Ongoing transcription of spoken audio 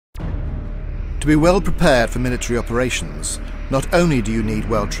To be well prepared for military operations, not only do you need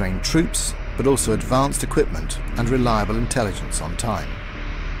well-trained troops, but also advanced equipment and reliable intelligence on time.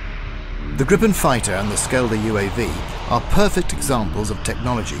 The Gripen fighter and the Skelder UAV are perfect examples of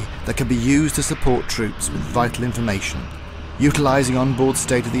technology that can be used to support troops with vital information, utilizing onboard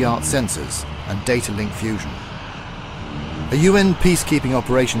state-of-the-art sensors and data link fusion. A UN peacekeeping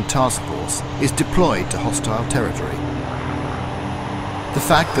operation task force is deployed to hostile territory. The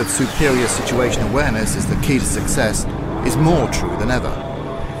fact that superior situation awareness is the key to success is more true than ever.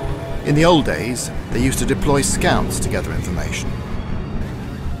 In the old days, they used to deploy scouts to gather information.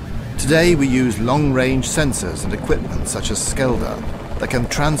 Today we use long-range sensors and equipment such as Skelder that can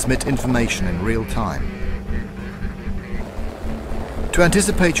transmit information in real time. To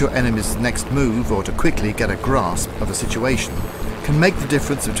anticipate your enemy's next move or to quickly get a grasp of a situation can make the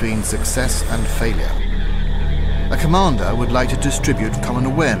difference between success and failure. A commander would like to distribute common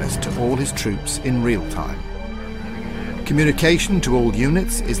awareness to all his troops in real time. Communication to all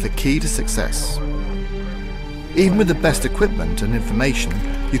units is the key to success. Even with the best equipment and information,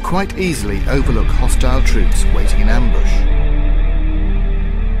 you quite easily overlook hostile troops waiting in ambush.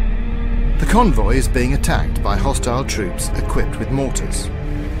 The convoy is being attacked by hostile troops equipped with mortars.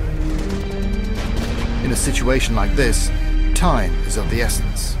 In a situation like this, time is of the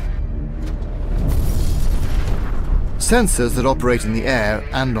essence. Sensors that operate in the air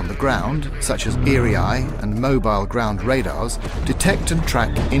and on the ground, such as Erie Eye and mobile ground radars, detect and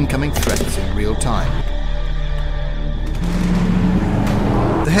track incoming threats in real time.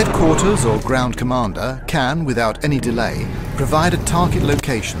 The headquarters or ground commander can, without any delay, provide a target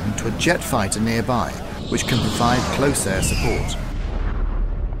location to a jet fighter nearby, which can provide close air support.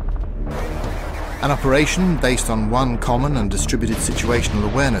 An operation based on one common and distributed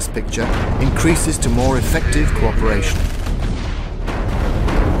situational awareness picture increases to more effective cooperation.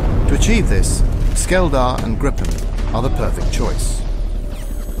 To achieve this, Skelder and Gripen are the perfect choice.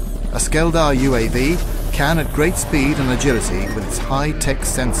 A Skelder UAV can, at great speed and agility with its high-tech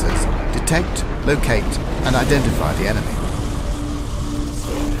sensors, detect, locate and identify the enemy.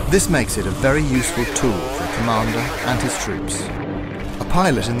 This makes it a very useful tool for a commander and his troops. A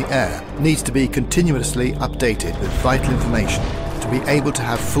pilot in the air needs to be continuously updated with vital information to be able to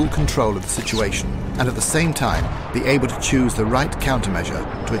have full control of the situation and at the same time be able to choose the right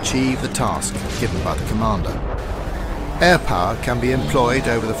countermeasure to achieve the task given by the commander. Air power can be employed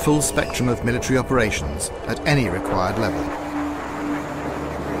over the full spectrum of military operations at any required level.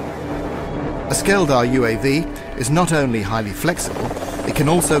 A Skelder UAV is not only highly flexible, it can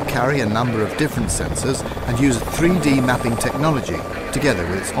also carry a number of different sensors and use 3D mapping technology together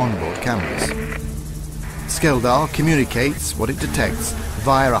with its onboard cameras. Skelder communicates what it detects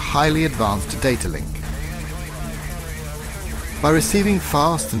via a highly advanced data link. By receiving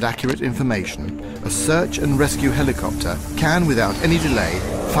fast and accurate information, a search and rescue helicopter can, without any delay,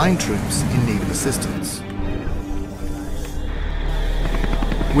 find troops in need of assistance.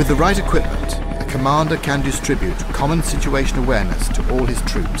 With the right equipment, a commander can distribute common situation awareness to all his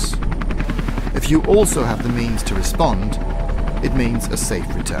troops. If you also have the means to respond, it means a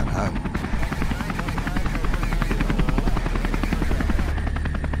safe return home.